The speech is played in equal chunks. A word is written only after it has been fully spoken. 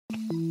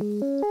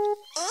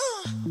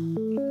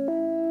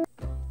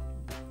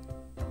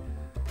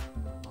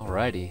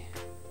Alrighty,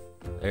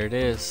 there it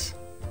is.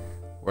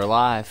 We're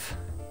live.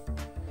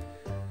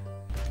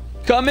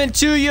 Coming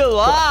to you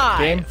live.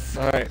 Game.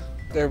 All right,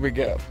 there we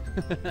go.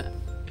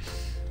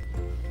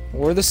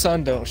 Where the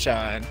sun don't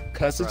shine,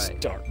 cause it's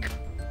dark.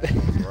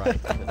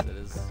 Right, because it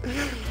is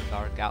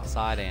dark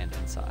outside and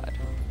inside.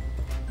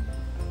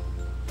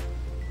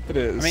 It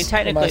is. I mean,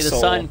 technically, the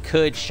sun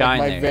could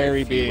shine there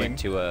if you went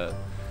to a,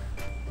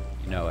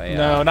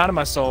 no, not in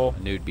my soul.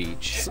 A nude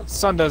beach.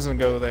 Sun doesn't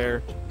go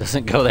there.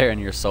 Doesn't go there in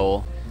your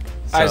soul.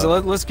 All right, so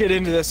let's get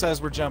into this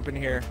as we're jumping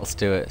here. Let's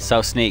do it.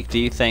 So, Sneak, do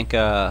you think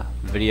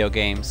video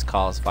games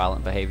cause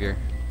violent behavior?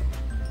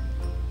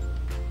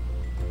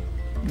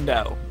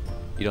 No.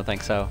 You don't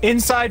think so?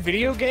 Inside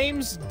video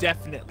games,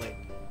 definitely.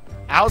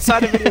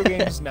 Outside of video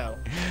games, no.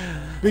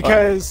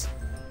 Because,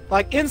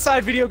 like,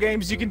 inside video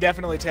games, you can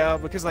definitely tell.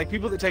 Because, like,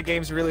 people that take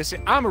games really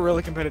seriously. I'm a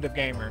really competitive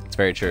gamer. It's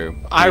very true.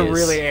 I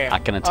really am. I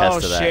can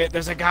attest to that. Oh, shit.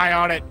 There's a guy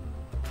on it.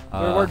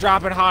 We're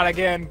dropping hot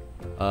again.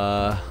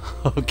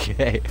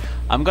 Okay.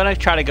 I'm gonna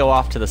try to go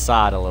off to the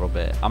side a little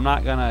bit. I'm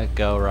not gonna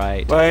go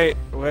right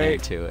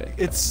into it.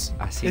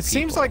 It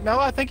seems like, no,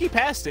 I think he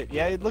passed it.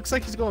 Yeah, it looks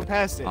like he's going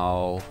past it.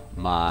 Oh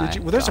my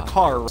well, there's a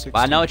car. Well,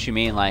 I know what you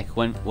mean. Like,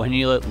 when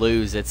you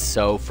lose, it's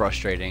so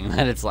frustrating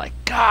that it's like,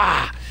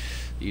 gah!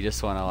 You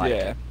just want to,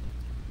 like,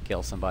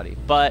 kill somebody.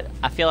 But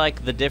I feel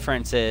like the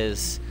difference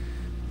is,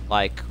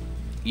 like,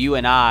 you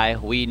and I,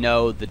 we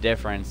know the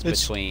difference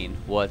between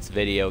what's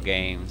video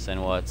games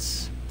and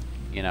what's,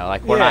 you know,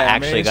 like, we're not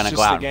actually going to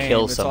go out and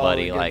kill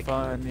somebody. Like,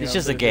 it's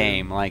just a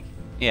game. Like,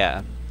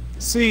 yeah.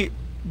 See,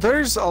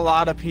 there's a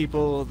lot of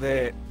people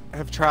that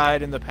have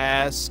tried in the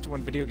past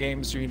when video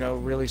games are, you know,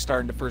 really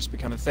starting to first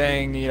become a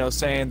thing, you know,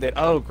 saying that,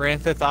 oh,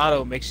 Grand Theft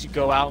Auto makes you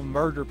go out and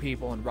murder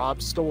people and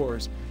rob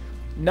stores.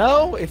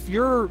 No, if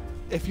you're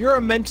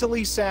a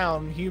mentally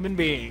sound human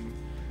being,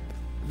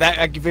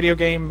 that video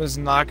game is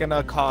not going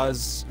to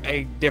cause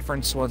a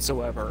difference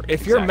whatsoever.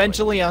 If you're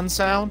mentally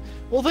unsound,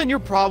 well, then you're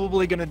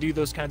probably going to do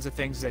those kinds of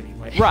things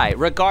anyway. Right,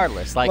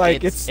 regardless.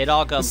 Like it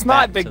all comes it's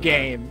back not the to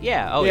game.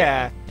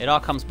 Yeah, It all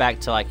comes back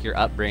to, like, your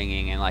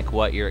upbringing and, like,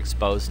 what you're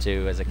exposed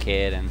to as a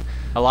kid. And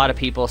a lot of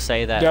people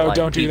say that, no, like,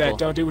 don't do that.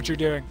 Don't do what you're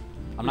doing.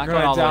 I'm not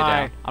going all the way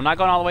down. I'm not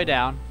going all the way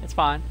down. It's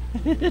fine.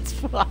 It's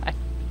fine.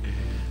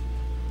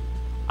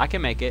 I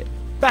can make it.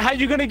 But how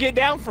you going to get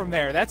down from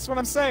there? That's what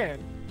I'm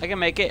saying. I can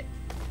make it.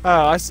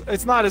 Oh,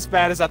 it's not as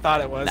bad as I thought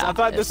it was. Nah, I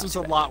thought this was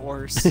a lot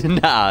worse.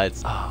 Nah,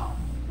 it's...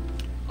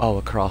 Oh,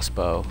 a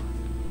crossbow.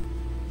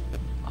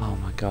 Oh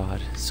my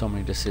god, so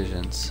many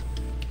decisions.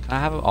 Can I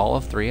have all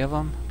of 3 of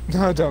them?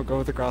 No, don't go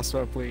with the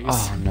crossbow, please.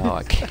 Oh no,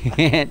 I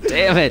can't.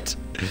 Damn it.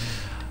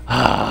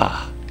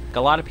 A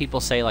lot of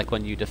people say, like,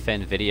 when you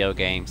defend video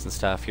games and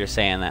stuff, you're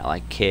saying that,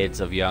 like, kids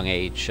of young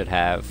age should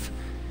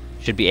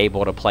be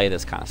able to play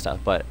this kind of stuff,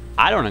 but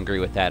I don't agree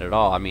with that at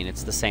all. I mean,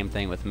 it's the same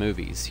thing with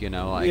movies, you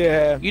know, like,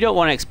 you don't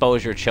want to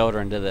expose your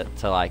children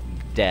to like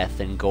death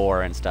and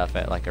gore and stuff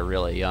at, like, a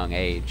really young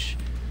age.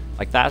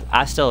 Like that,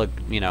 I still,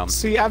 you know,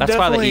 see, that's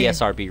why the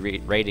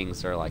ESRB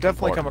ratings are, like,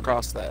 definitely important. Come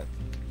across that.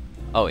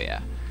 Oh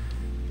yeah.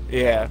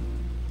 Yeah.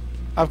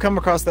 I've come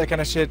across that kind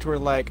of shit where,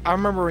 like, I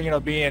remember, you know,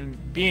 being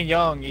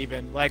young,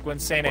 even, like, when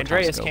San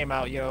Andreas came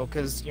out, you know,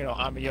 because, you know,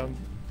 I'm a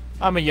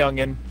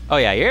youngin. Oh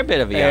yeah, you're a bit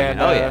of a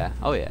youngin.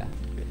 Oh yeah.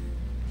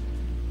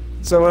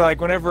 So, like,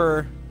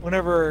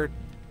 whenever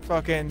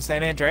fucking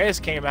San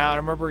Andreas came out, I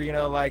remember, you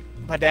know, like,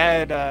 my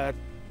dad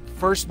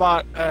first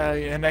bought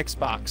an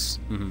Xbox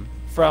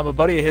from a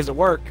buddy of his at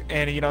work,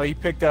 and, you know, he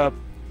picked up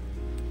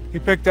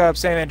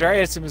San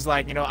Andreas and was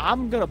like, you know,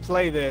 I'm gonna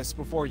play this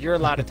before you're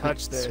allowed to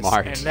touch this.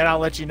 Smart. And then I'll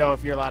let you know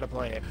if you're allowed to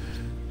play it.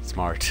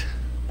 Smart.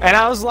 And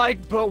I was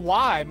like, but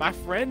why? My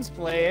friends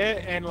play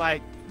it, and,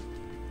 like,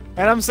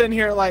 and I'm sitting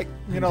here, like,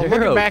 you know,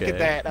 looking back at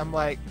that, I'm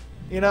like,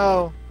 you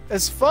know,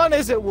 as fun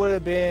as it would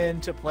have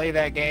been to play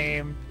that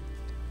game,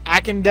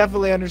 I can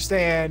definitely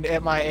understand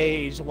at my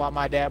age why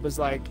my dad was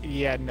like,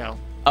 yeah, no.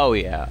 Oh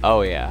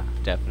yeah,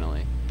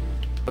 definitely.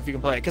 If you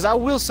can play it. Because I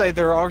will say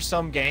there are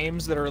some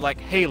games that are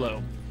like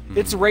Halo.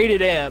 It's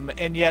rated M,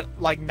 and yet,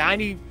 like,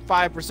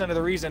 95% of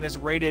the reason it's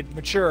rated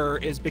mature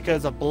is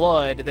because of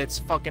blood that's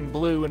fucking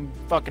blue and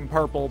fucking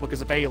purple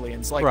because of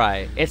aliens. Like,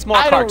 right. It's more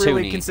cartoony. I don't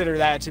really consider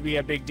that to be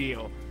a big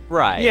deal.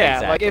 Right, yeah,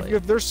 exactly. Like,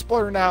 if they're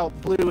splurting out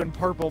blue and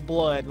purple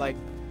blood, like,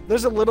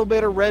 there's a little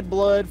bit of red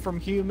blood from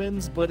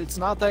humans, but it's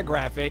not that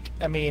graphic.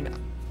 I mean,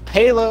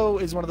 Halo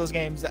is one of those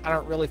games that I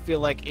don't really feel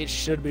like it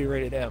should be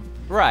rated M.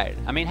 Right.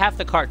 I mean, half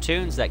the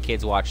cartoons that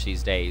kids watch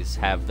these days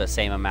have the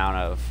same amount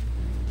of,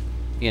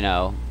 you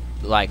know,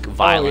 like,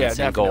 violence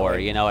and gore.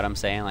 You know what I'm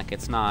saying? Like,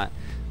 it's not...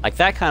 Like,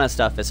 that kind of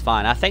stuff is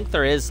fine. I think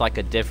there is, like,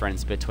 a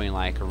difference between,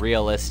 like,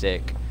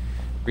 realistic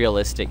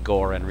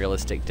gore and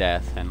realistic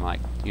death and, like,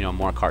 you know,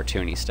 more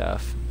cartoony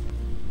stuff.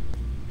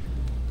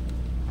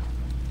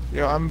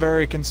 Yeah, I'm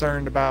very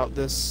concerned about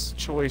this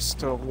choice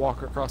to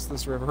walk across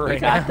this river right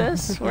now. We got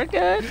this. We're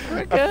good.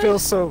 We're good.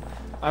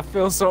 I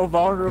feel so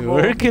vulnerable.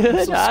 We're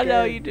good. So I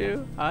know you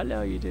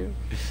do.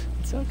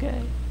 It's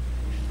okay.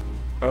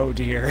 Oh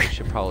dear. We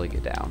should probably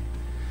get down.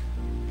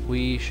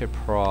 We should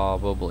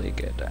probably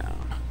get down.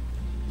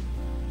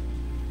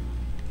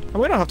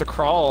 We don't have to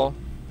crawl,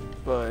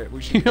 but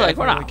we should You're like,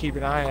 definitely we're not keep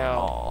an eye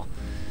out. Oh.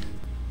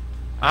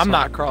 I'm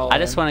not crawling. I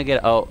just want to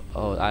get.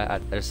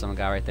 There's some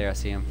guy right there. I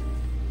see him.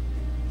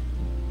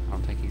 I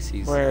don't think he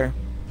sees. Where?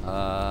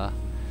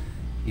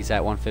 He's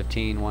at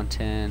 115,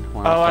 110,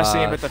 105. Oh, I see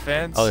him at the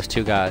fence. Oh, there's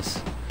two guys.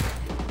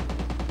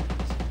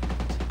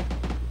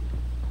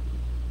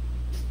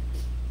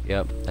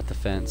 Yep, at the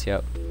fence.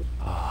 Yep.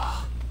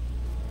 Oh.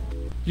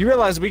 You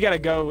realize we gotta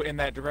go in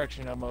that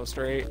direction almost,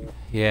 right?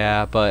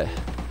 Yeah, but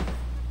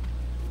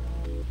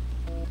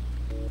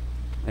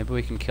maybe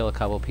we can kill a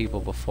couple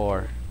people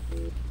before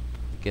we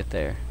get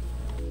there.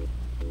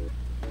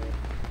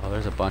 Oh,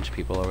 there's a bunch of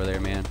people over there,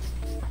 man.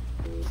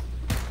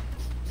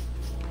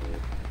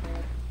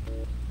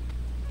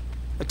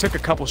 I took a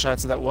couple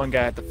shots of that one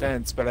guy at the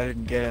fence, but I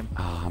didn't get him.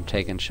 Oh, I'm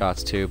taking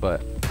shots too,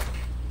 but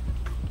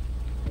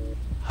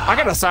I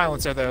got a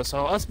silencer though,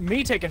 so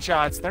me taking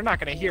shots, they're not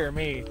gonna hear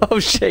me. oh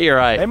shit, you're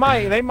right. They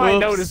might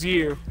Whoops. notice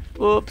you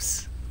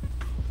Whoops.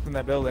 in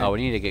that building. Oh, we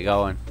need to get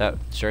going. That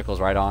circle's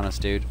right on us,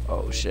 dude.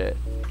 Oh shit.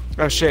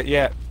 Oh shit,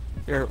 yeah.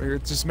 Here,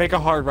 just make a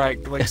hard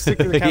right, like stick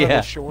to the kind of Yeah.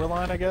 the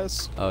shoreline, I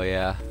guess. Oh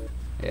yeah.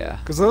 Yeah.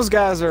 Because those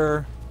guys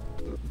are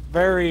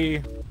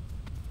very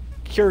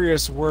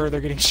curious where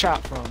they're getting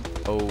shot from.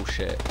 Oh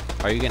shit.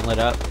 Are you getting lit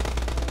up?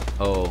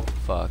 Oh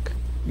fuck.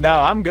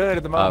 No, I'm good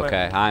at the moment.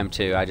 Okay, I'm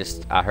too.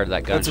 I heard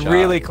that gunshot. It's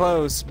really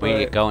close. We need to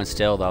but- get going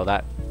still though.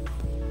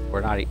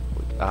 We're not.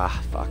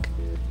 Fuck.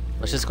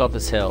 Let's just go up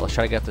this hill. Let's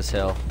try to get up this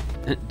hill.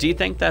 Do you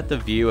think that the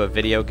view of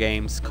video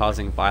games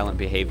causing violent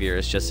behavior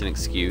is just an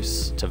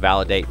excuse to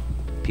validate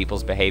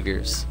people's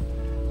behaviors?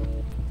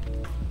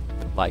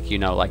 Like, you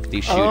know, like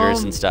these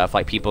shooters and stuff.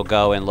 Like, people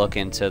go and look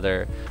into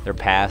their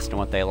past and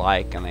what they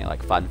like, and they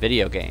like fun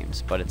video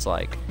games. But it's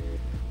like,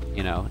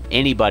 you know,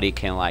 anybody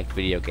can like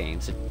video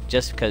games.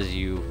 Just because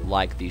you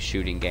like these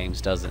shooting games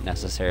doesn't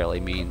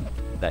necessarily mean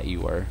that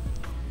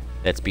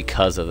that's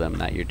because of them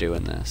that you're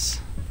doing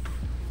this.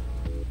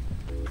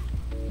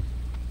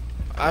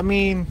 I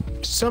mean,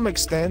 to some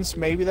extent,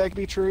 maybe that could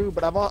be true.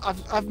 But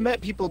I've met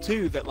people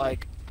too that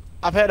like,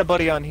 I've had a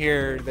buddy on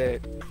here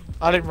that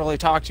I didn't really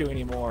talk to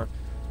anymore,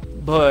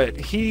 but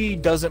he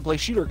doesn't play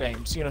shooter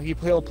games. You know,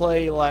 he'll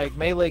play like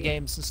melee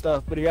games and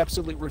stuff, but he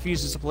absolutely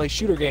refuses to play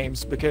shooter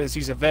games because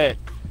he's a vet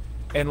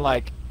and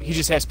like he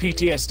just has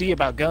PTSD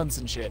about guns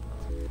and shit.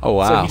 Oh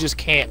wow. So he just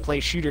can't play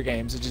shooter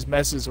games. It just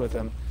messes with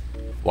him.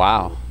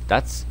 Wow.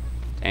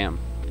 Damn.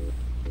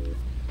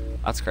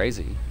 That's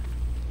crazy.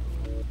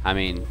 I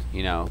mean,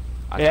 you know,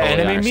 I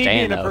totally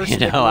understand though. You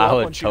know, I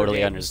would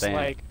totally understand.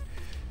 Like,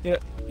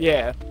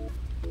 yeah.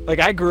 Like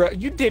I grew up.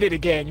 You did it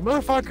again, you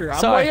motherfucker.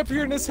 I'm way up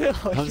here in this hill.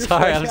 I'm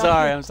sorry.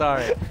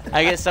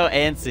 I get so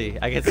antsy.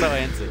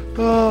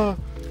 Oh,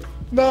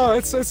 no,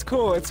 it's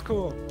cool. It's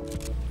cool.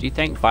 Do you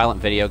think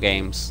violent video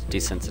games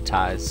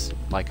desensitize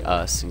like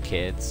us and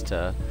kids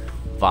to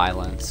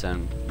violence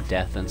and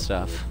death and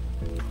stuff?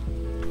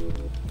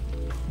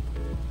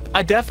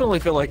 I definitely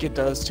feel like it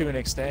does to an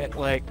extent.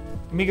 Like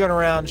me going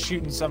around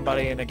shooting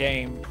somebody in a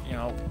game, you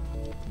know,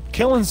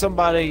 killing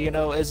somebody, you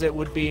know, as it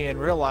would be in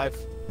real life.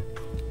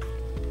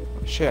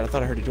 Shit, I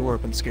thought I heard a door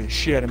open. Scared the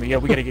shit out of me. Yeah,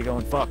 we gotta get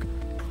going. Fuck.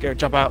 Okay,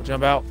 jump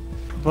out.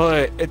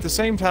 But at the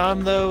same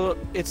time, though,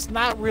 it's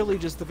not really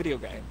just the video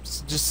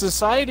games. Just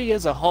society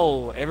as a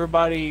whole.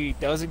 Everybody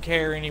doesn't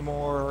care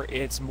anymore.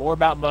 It's more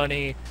about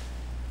money.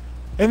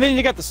 And then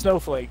you got the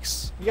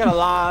snowflakes. You got a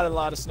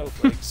lot of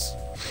snowflakes.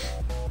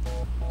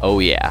 Oh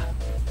yeah.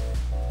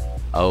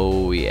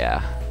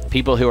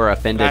 People who are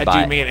offended by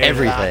I do mean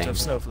everything. A lot of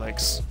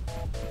snowflakes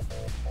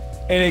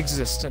in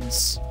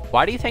existence.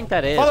 Why do you think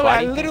that is? By the way,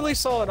 I literally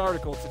saw an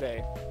article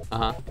today.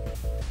 Uh-huh.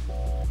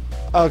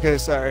 Okay,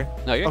 sorry.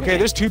 No, you're okay. good.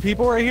 There's two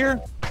people right here.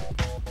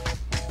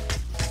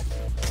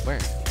 Where?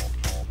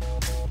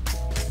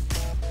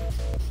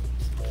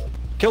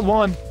 Killed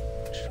one.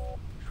 Which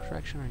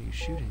direction are you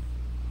shooting?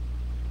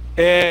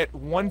 At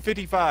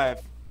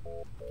 155.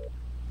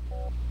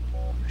 Oh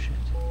shit.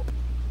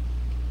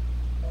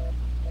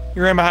 He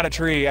ran behind a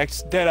tree. I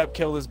dead up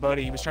killed his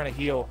buddy. He was trying to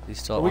heal.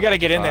 He's still. But we gotta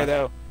get in there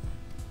though.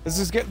 This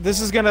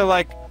is gonna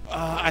like.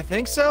 I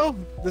think so.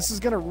 This is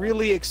gonna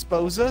really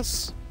expose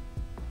us.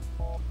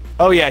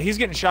 Oh yeah, he's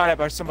getting shot at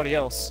by somebody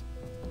else.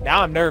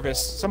 Now I'm nervous.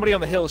 Somebody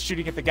on the hill is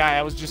shooting at the guy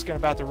I was just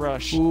about to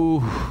rush.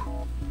 Ooh.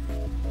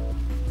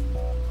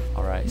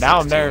 All right. Now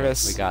I'm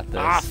nervous. We got this.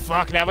 Ah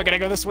fuck! Now we're gonna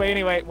go this way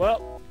anyway.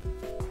 Well.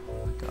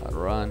 Oh my God,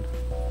 run!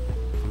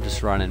 I'm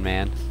just running,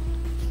 man.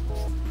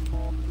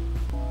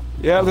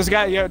 Yeah, this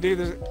guy. Yo, dude.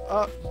 There's.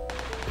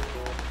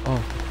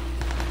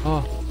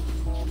 Oh.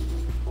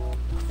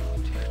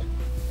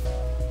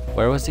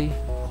 Where was he?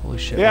 Holy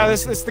shit. Yeah,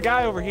 it's the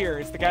guy over here.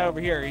 It's the guy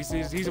over here. He's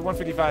at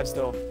 155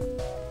 still.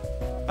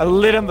 I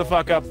lit him the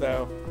fuck up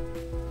though.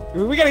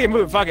 We gotta get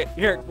moving. Fuck it.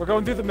 Here, we're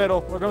going through the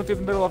middle. We're going through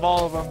the middle of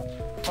all of them.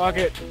 Fuck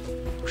it.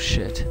 Oh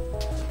shit.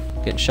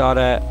 Getting shot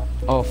at.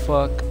 Oh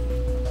fuck.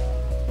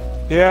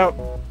 Yep.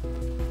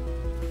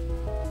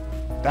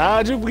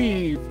 Dodge and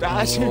weave.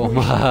 Dodge and Oh weave.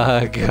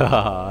 my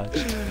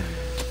gosh.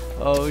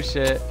 Oh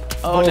shit.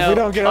 Oh Well, no. if we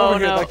don't get over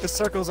here, no. like the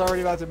circle's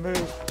already about to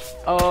move.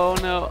 Oh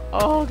no.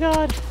 Oh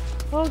god.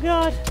 Oh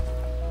god.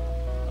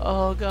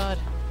 Oh god.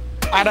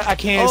 I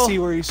can't see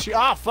where he's shooting.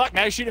 Oh fuck!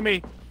 Now he's shooting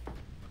me.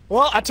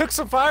 Well, I took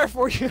some fire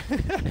for you.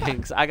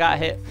 Thanks. I got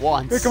hit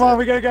once. Here, come on,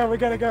 we gotta go. We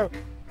gotta go.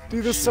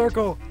 Do this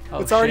circle. Oh,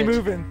 it's already shit.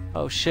 moving.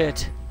 Oh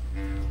shit.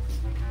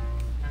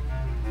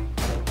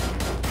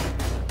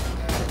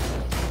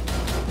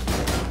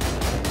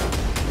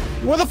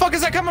 Where the fuck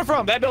is that coming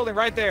from? That building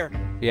right there.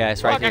 Yeah,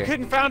 it's right Fuck, here. I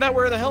couldn't find out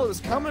where the hell it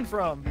was coming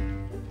from.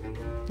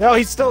 No,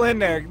 he's still in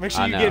there. Make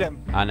sure I you know. get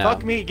him. I know.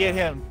 Fuck me, get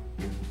him.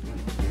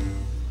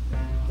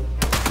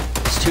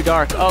 It's too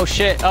dark. Oh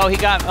shit. Oh, he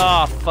got.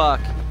 Oh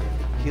fuck.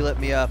 He lit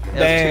me up. It was too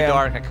Damn.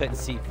 dark. I couldn't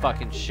see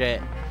fucking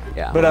shit.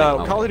 Yeah. But I'm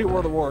like, Call of Duty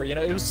World at War, you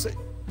know, it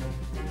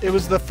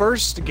was the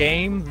first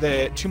game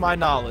that, to my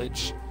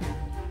knowledge,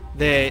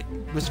 that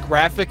was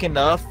graphic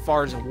enough as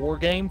far as a war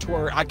game to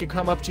where I could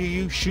come up to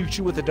you, shoot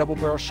you with a double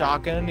barrel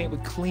shotgun, and it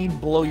would clean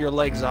blow your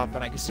legs off,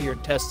 and I could see your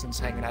intestines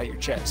hanging out of your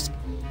chest.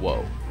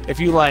 whoa. If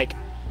you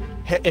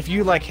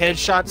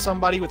headshot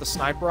somebody with a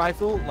sniper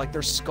rifle, like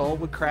their skull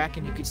would crack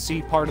and you could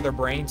see part of their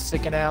brain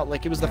sticking out.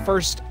 Like it was the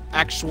first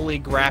actually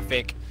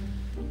graphic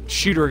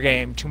shooter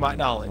game to my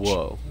knowledge.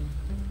 Whoa.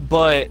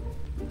 But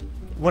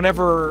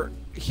whenever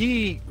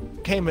he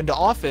came into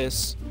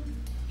office,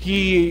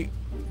 he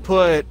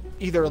put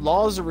either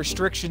laws or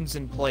restrictions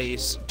in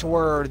place to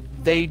where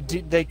they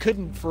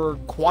couldn't for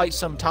quite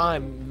some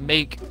time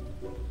make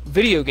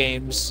video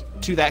games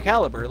to that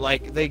caliber.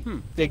 Like they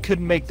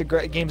couldn't make the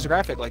games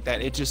graphic like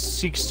that. It just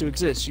ceased to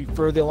exist.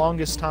 For the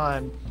longest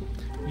time,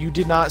 you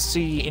did not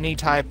see any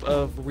type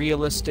of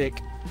realistic,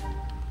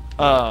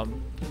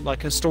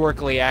 like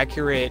historically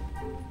accurate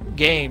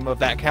game of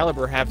that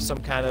caliber have some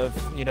kind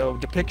of, you know,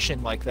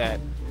 depiction like that.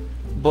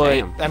 But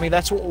Damn. I mean,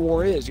 that's what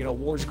war is. You know,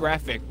 war is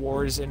graphic.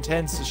 War is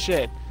intense as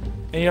shit.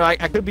 And you know, I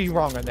could be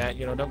wrong on that.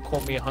 You know, don't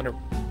quote me 100,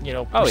 you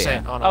know,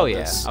 percent on all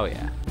this. Oh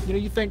yeah. You know,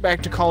 you think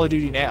back to Call of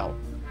Duty now.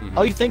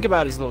 All you think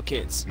about is little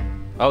kids.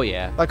 Oh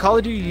yeah. Like Call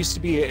of Duty used to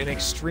be an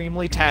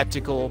extremely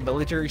tactical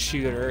military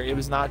shooter. It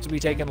was not to be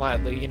taken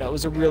lightly. You know, it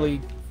was a really,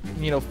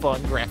 you know,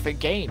 fun graphic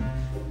game.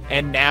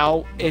 And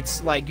now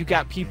it's like you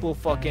got people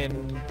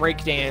fucking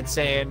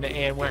breakdancing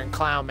and wearing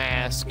clown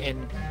masks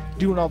and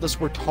doing all this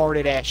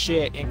retarded ass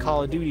shit. And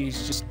Call of Duty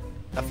is just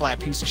a flat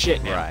piece of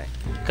shit now. Right.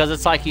 Because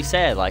it's like you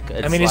said, like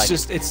it's I mean, it's like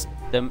just it's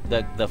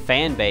the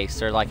fan base.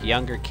 They're like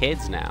younger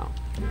kids now,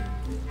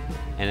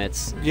 and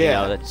it's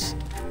Yeah. you know that's.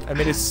 I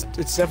mean, it's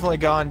definitely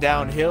gone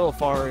downhill as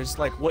far as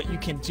like what you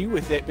can do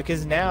with it,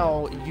 because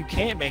now you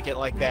can't make it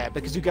like that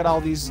because you got all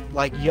these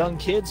like young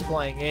kids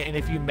playing it, and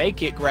if you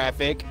make it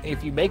graphic,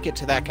 if you make it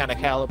to that kind of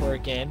caliber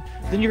again,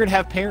 then you're gonna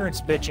have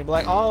parents bitching, be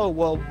like, oh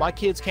well, my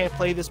kids can't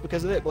play this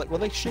because of it. Like, well,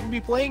 they shouldn't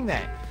be playing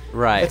that.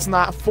 Right. It's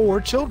not for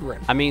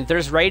children. I mean,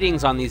 there's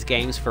ratings on these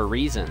games for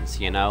reasons,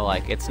 you know,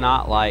 like it's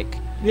not like,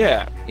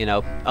 Yeah. you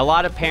know, a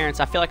lot of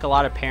parents, I feel like a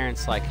lot of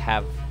parents like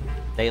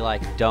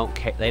don't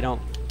care,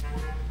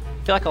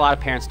 I feel like a lot of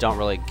parents don't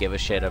really give a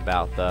shit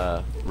about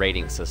the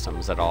rating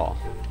systems at all.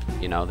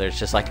 You know, there's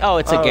just like, oh,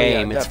 it's a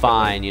game, yeah, it's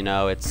fine, you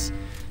know, it's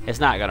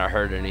not gonna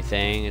hurt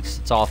anything,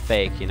 it's all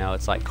fake, you know,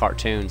 it's like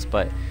cartoons,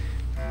 but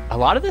a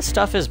lot of this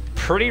stuff is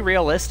pretty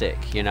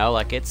realistic, you know,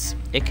 like it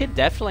could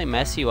definitely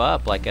mess you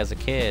up like as a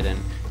kid, and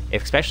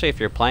especially if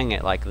you're playing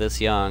it like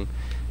this young.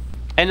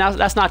 And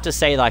that's not to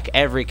say like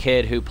every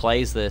kid who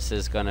plays this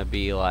is gonna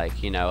be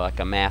like, you know,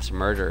 like a mass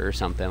murderer or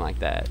something like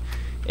that.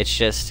 It's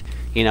just,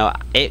 you know,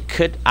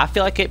 I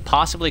feel like it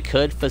possibly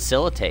could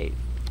facilitate,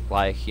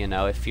 like, you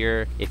know, if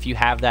you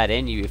have that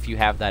in you, if you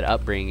have that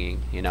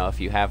upbringing, you know, if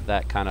you have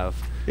that kind of.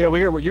 Yeah,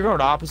 you're going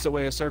the opposite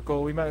way of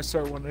circle. We might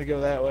start wanting to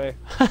go that way.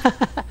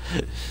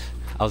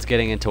 I was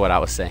getting into what I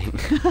was saying.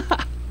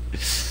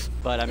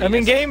 But I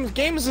mean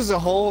games as a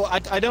whole,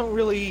 I don't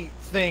really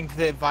think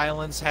that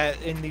violence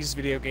in these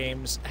video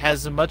games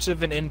has much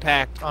of an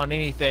impact on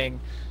anything,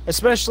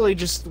 especially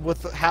just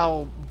with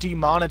how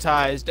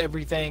demonetized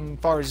everything as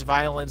far as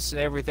violence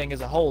and everything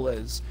as a whole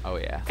is. Oh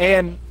yeah.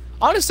 And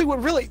honestly,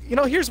 what really, you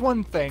know, here's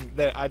one thing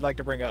that I'd like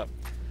to bring up.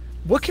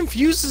 What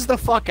confuses the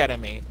fuck out of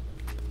me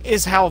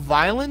is how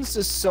violence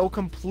is so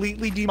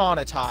completely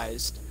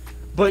demonetized,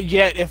 but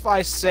yet if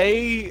I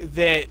say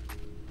that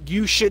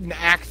you shouldn't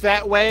act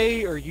that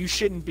way or you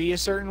shouldn't be a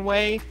certain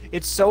way,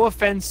 it's so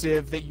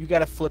offensive that you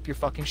gotta flip your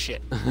fucking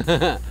shit.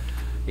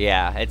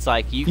 Yeah, it's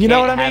like you know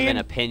can't what I have mean? an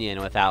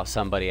opinion without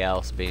somebody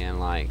else being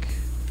like,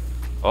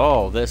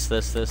 oh, this,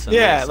 and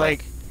Yeah, this.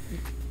 like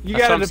you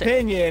That's got what an I'm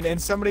opinion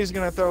and somebody's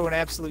gonna throw an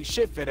absolute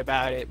shit fit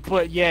about it,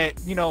 but yet,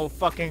 you know,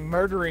 fucking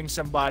murdering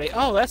somebody,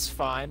 oh, that's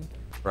fine.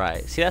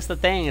 Right. See, that's the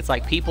thing. It's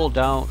like people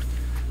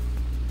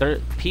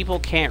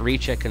can't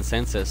reach a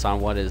consensus on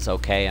what is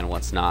okay and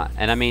what's not.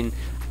 And I mean,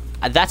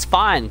 that's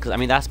fine, because I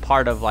mean that's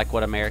part of like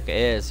what America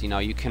is. You know,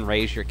 you can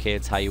raise your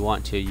kids how you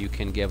want to. You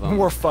can give them.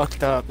 We're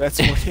fucked up. That's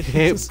what it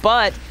is.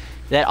 But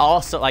that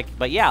also, like,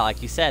 but yeah,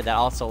 like you said, that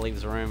also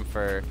leaves room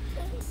for,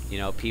 you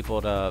know,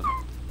 people to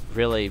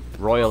really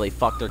royally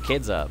fuck their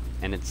kids up,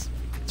 and it's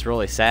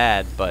really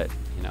sad, but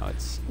you know,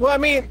 it's. Well, I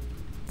mean,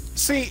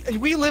 see,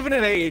 we live in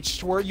an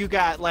age where you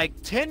got like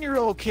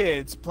 10-year-old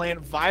kids playing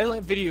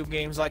violent video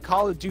games like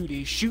Call of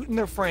Duty, shooting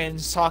their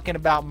friends, talking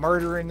about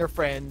murdering their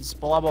friends,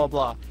 blah blah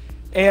blah.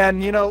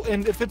 And you know,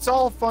 and if it's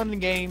all fun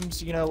and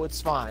games, you know,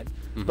 it's fine.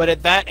 But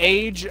at that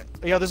age,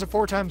 you know, there's a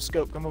 4x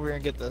scope. Come over here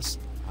and get this.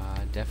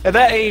 Definitely. At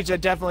that age, I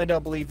definitely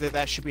don't believe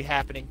that should be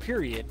happening.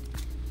 Period.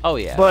 Oh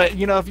yeah. But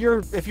you know, if you're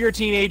a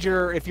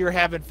teenager, if you're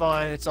having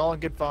fun, it's all in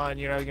good fun.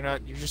 You know,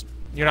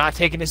 you're not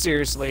taking it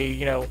seriously.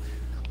 You know,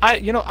 I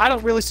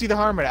don't really see the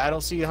harm in it. I don't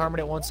see the harm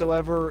in it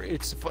whatsoever.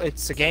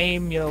 It's a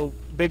game. You know,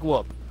 big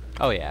whoop.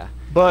 Oh yeah.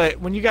 But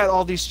when you got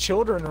all these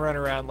children running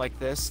around like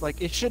this,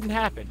 like, it shouldn't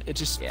happen. It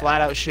just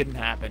flat out shouldn't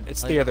happen.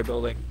 It's like, the other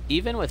building.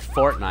 Even with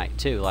Fortnite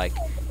too, like,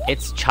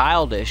 it's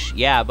childish,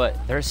 yeah, but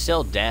there's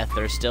still death,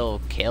 there's still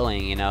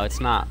killing. You know, it's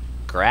not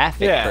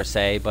graphic per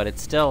se, but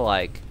it's still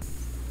like,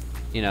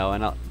 you know,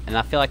 and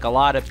I feel like a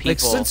lot of people, like,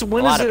 since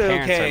when a lot is of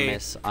it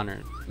parents okay?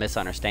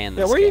 misunderstand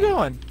this. Yeah, where are you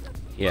going?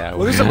 Yeah,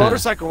 well, there's a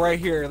motorcycle right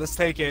here. Let's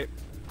take it.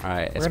 All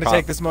right, we're gonna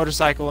take this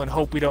motorcycle and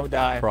hope we don't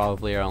die.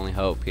 Probably our only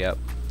hope. Yep.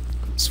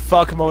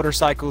 Fuck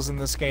motorcycles in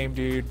this game,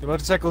 dude. The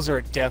motorcycles are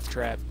a death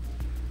trap.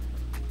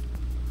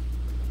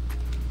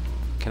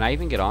 Can I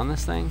even get on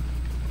this thing?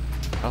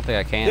 I don't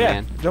think I can,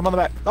 man. Jump on the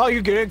back. Oh,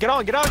 you get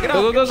on, get on, get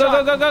on. Go, go, go,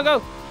 go, go, go,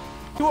 go.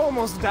 You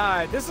almost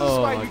died. This is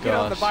why you get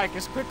on the bike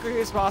as quickly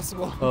as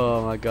possible.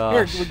 Oh my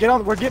gosh. Here,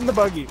 we're getting the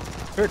buggy.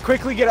 Here,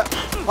 quickly get up.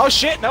 Oh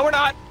shit, no we're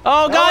not.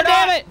 Oh no, god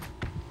damn it.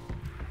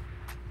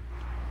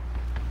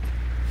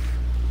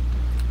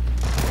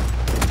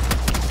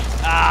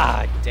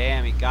 Ah,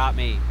 damn, he got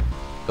me.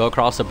 Go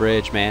across the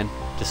bridge, man.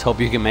 Just hope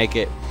you can make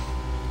it.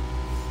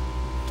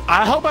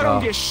 I hope I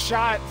don't get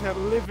shot to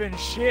living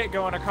shit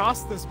going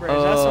across this bridge.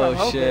 That's what I'm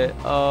hoping. Oh shit.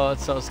 Oh,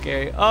 it's so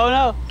scary. Oh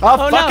no.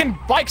 Oh, fucking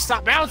bike,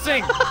 stop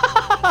bouncing.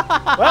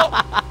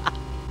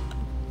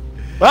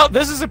 Well,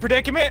 this is a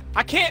predicament.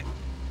 I can't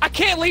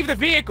leave the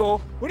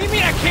vehicle. What do you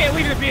mean I can't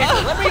leave the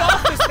vehicle? Let me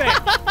off this thing.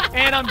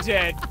 And I'm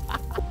dead.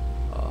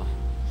 Oh.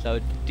 So,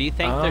 do you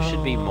think there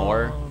should be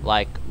more,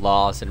 like,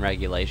 laws and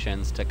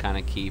regulations to kind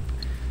of keep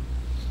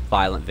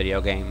violent video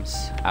games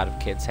out of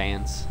kids'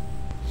 hands?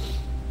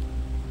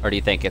 Or do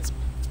you think it's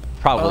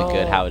probably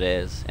good how it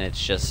is, and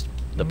it's just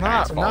the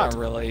parents' fault? Not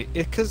really,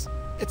 because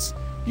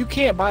you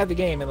can't buy the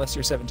game unless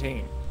you're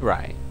 17.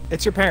 Right.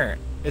 It's your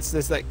parent. It's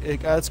this like.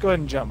 Let's go ahead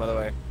and jump. By the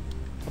way,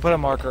 I'll put a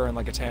marker in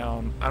like a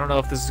town. I don't know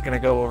if this is gonna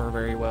go over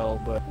very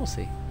well, but we'll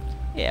see.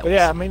 Yeah. But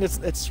yeah, I mean,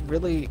 it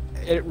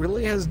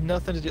really has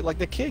nothing to do. Like,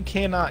 the kid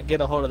cannot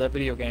get a hold of that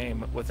video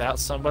game without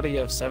somebody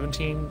of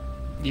 17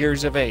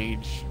 years of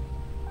age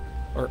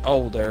or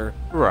older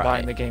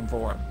buying the game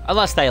for him.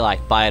 Unless they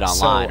like buy it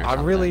online or something.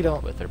 I really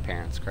don't with their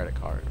parents' credit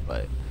card,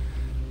 but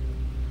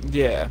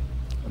yeah,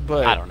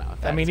 but I don't know.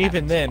 If I mean,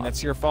 even then,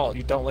 that's your fault.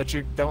 You don't let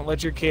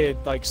your kid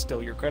like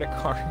steal your credit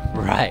card.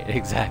 Right.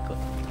 Exactly.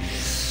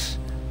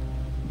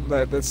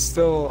 But that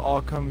still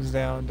all comes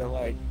down to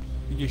like,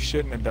 you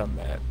shouldn't have done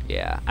that.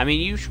 Yeah, I mean,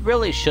 you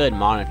really should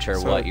monitor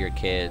what your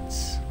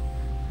kids,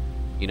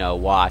 you know,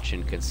 watch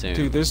and consume.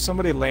 Dude, there's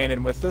somebody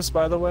landing with us,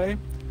 by the way.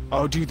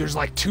 Oh, dude, there's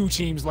like 2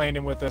 teams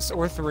landing with us,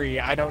 or 3.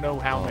 I don't know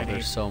how many.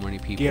 There's so many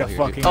people here.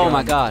 Fucking oh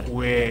my god.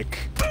 Quick.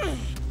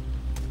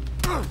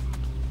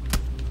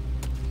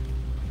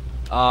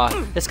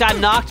 This guy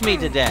knocked me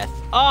to death.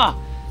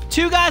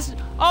 2 guys.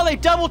 Oh, they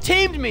double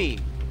teamed me.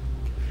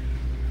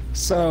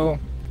 So,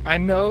 I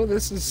know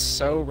this is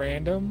so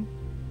random.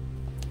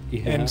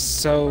 And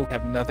so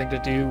have nothing to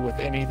do with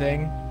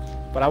anything,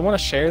 but I want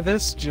to share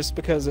this just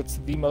because it's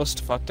the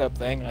most fucked up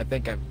thing I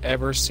think I've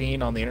ever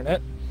seen on the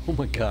internet. Oh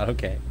my god,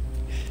 okay.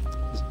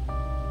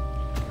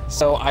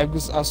 So I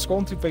was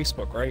scrolling through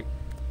Facebook, right?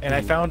 And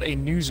I found a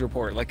news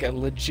report, like a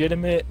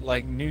legitimate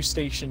like news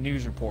station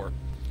news report,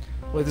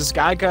 where this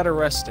guy got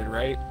arrested,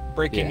 right?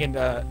 Breaking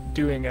into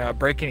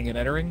breaking and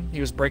entering.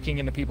 He was breaking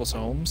into people's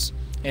homes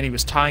and he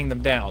was tying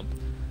them down,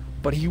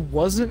 but he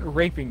wasn't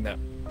raping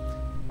them.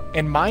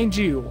 And mind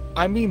you,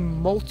 I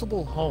mean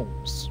multiple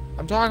homes.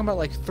 I'm talking about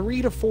like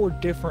 3 to 4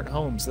 different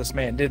homes this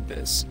man did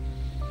this.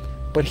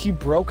 But he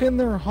broke in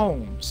their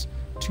homes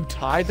to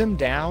tie them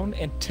down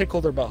and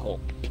tickle their butthole.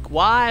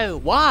 Why?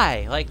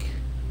 Why? Like,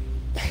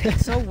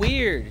 it's so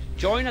weird.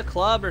 Join a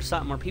club or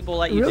something where people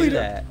let you do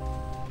that.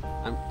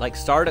 Like,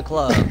 start a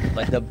club,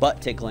 like the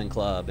butt tickling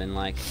club, and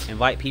like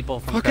invite people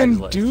from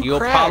Craigslist. You'll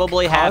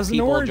probably have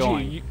people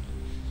join.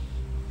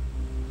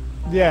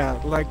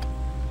 Yeah, like.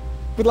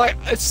 But like,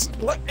 it's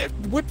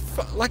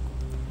like,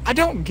 I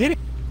don't get it.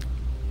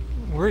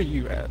 Where are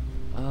you at?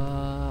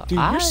 Dude,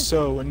 you're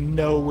so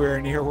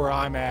nowhere near where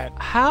I'm at.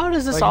 How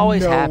does this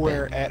always happen?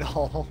 Nowhere at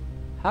all.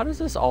 How does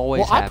this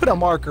always happen? Well, I put a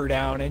marker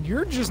down, and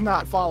you're just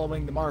not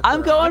following the marker.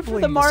 I'm going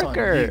for the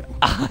marker.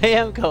 I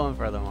am going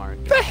for the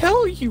marker. The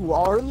hell you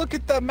are! Look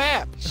at the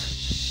map.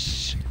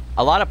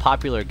 A lot of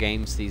popular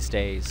games these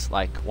days,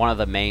 like one of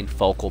the main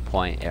focal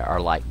point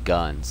are like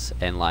guns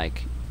and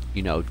like,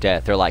 you know,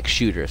 death. They're like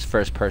shooters,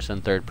 first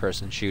person, third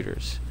person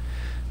shooters.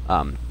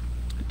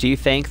 Do you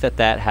think that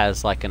that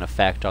has like an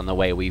effect on the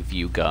way we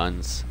view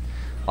guns?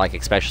 Like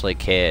especially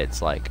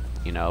kids, like,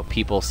 you know,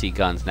 people see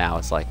guns now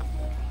as like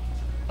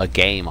a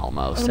game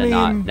almost, and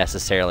not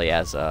necessarily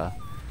as a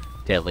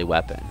deadly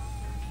weapon.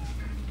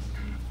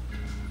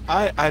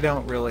 I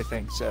don't really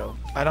think so.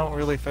 I don't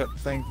really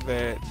think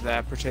that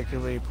that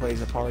particularly plays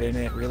a part in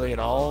it really at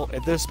all.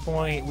 At this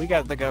point, we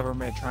got the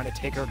government trying to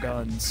take our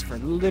guns for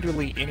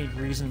literally any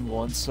reason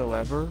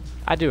whatsoever.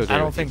 I do agree. I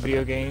don't think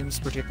video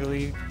games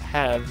particularly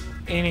have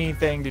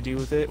anything to do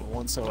with it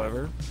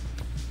whatsoever.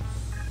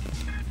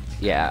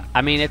 Yeah,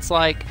 I mean, it's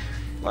like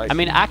I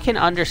mean, I can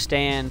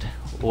understand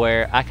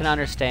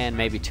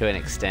maybe to an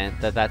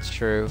extent that that's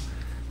true.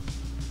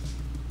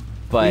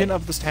 But you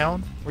up this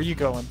town? Where you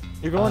going?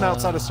 You're going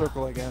outside a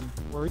circle again.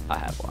 Where are you? I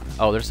have one.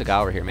 Oh, there's a guy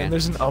over here, man. And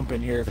there's an ump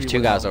in here. There's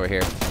two guys over here.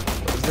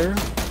 Is there?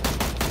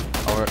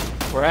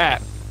 Where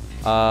at?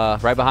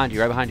 Right behind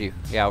you, right behind you.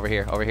 Yeah, over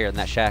here in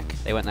that shack.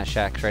 They went in that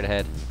shack straight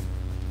ahead.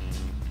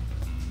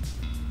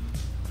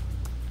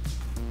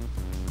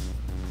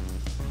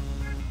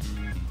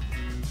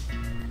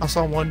 I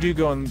saw one dude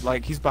going,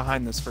 like, he's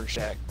behind this first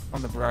shack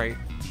on the right.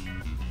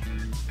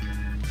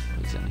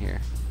 He's in here.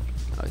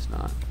 No, he's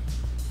not.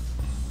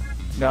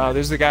 No,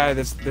 there's a guy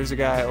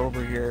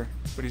over here,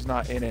 but he's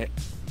not in it.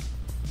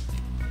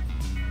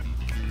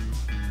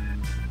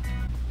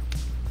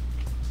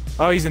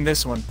 Oh, he's in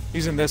this one.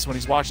 He's in this one.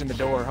 He's watching the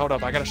door. Hold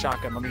up, I got a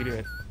shotgun. Let me do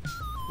it.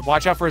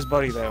 Watch out for his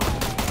buddy, though.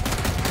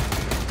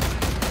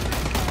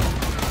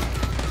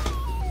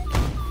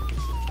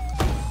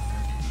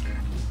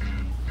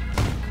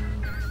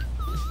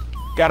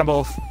 Got them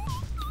both.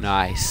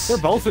 Nice. They're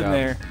both in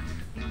there.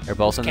 They're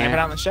both in there? Camping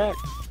out in the shack.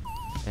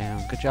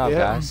 Damn, good job,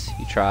 guys.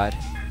 You tried.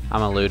 I'm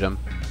gonna loot him.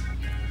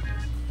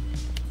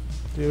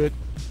 Do it.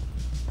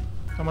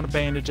 I'm gonna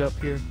bandage up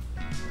here.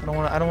 I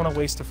don't wanna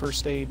waste the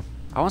first aid.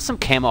 I want some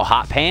camo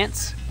hot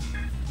pants.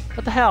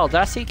 What the hell? Did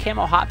I see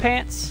camo hot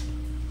pants?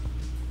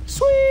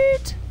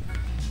 Sweet.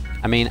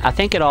 I mean, I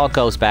think it all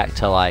goes back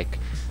to, like,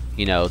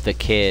 you know, the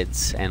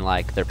kids and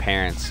like their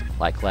parents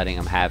like letting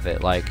them have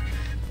it. Like,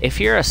 if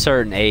you're a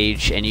certain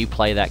age and you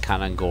play that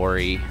kind of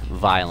gory,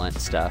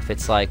 violent stuff,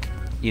 it's like,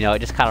 you know, it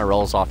just kind of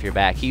rolls off your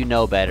back. You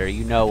know better.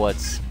 You know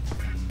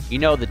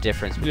the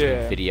difference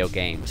between video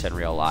games and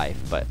real life.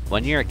 But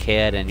when you're a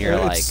kid and you're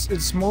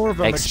it's more of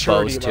a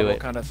maturity level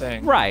kind of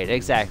thing. Right,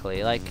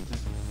 exactly. Like,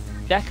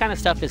 that kind of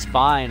stuff is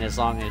fine as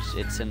long as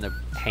it's in the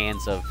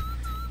hands of,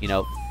 you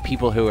know,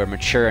 people who are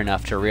mature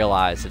enough to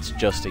realize it's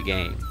just a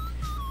game.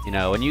 You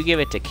know, when you give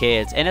it to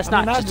kids, and it's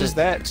not just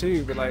that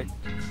too, but like,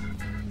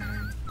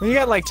 when you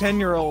got like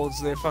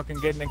 10-year-olds that fucking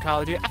getting in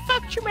college, I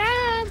fucked your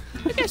mom.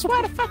 Guess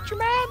what? I fucked your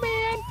mom,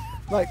 man.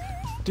 Like,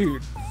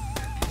 dude.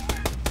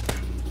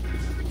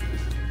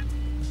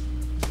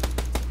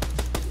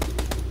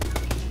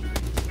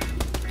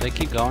 They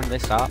keep going. They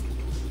stop.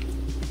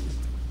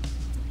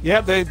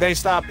 Yep, they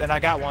stopped, and I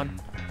got one.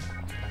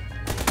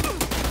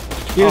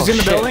 He was in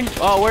the building.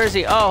 Oh, where is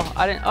he? Oh,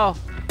 I didn't. Oh,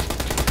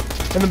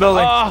 in the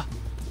building. Oh,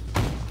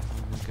 oh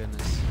my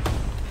goodness.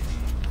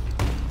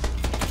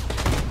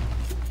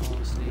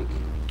 Oh, sneak.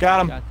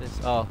 Got him. Got this.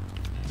 Oh,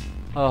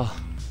 oh,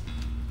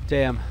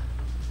 damn.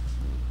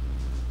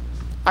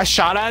 I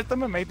shot at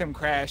them and made them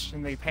crash,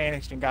 and they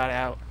panicked and got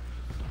out.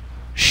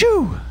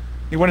 Shoo!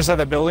 He went inside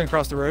that building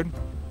across the road.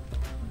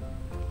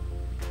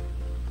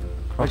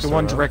 Like the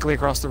one directly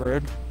across the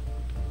road.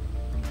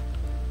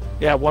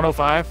 Yeah,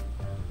 105.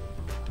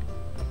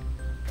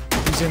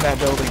 He's in that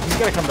building. He's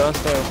gotta come to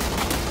us though.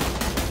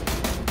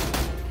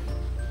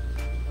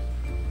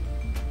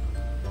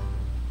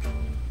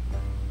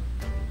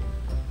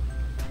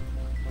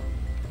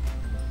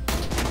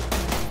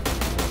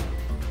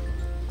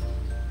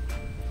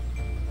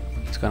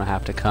 He's gonna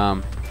have to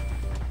come.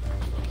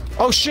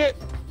 Oh shit!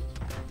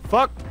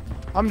 Fuck!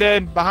 I'm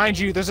dead. Behind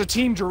you. There's a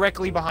team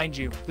directly behind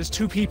you. There's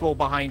 2 people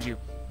behind you.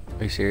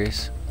 Are you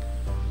serious?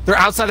 They're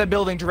outside that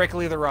building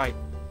directly to the right.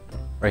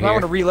 Right I here?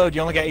 want to reload. You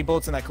only got 8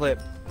 bullets in that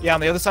clip. Yeah,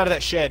 on the other side of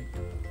that shed.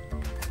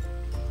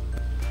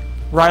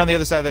 Right on the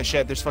other side of that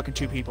shed. There's fucking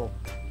 2 people.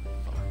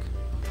 Fuck.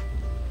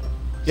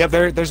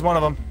 Yep, there's one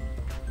of them.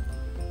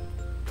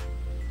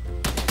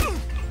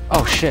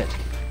 Oh shit.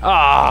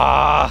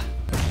 Ah!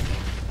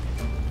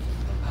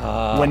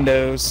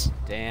 Windows.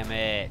 Damn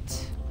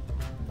it.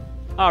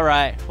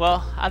 Alright,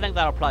 well, I think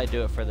that'll probably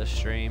do it for this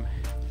stream.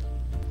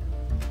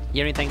 You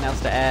have anything else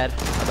to add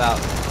about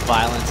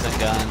violence and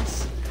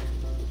guns?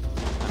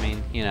 I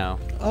mean, you know.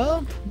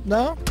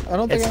 No, I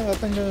don't think I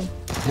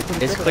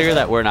think it's clear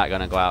that we're not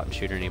going to go out and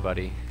shoot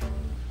anybody.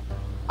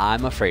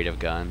 I'm afraid of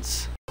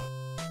guns.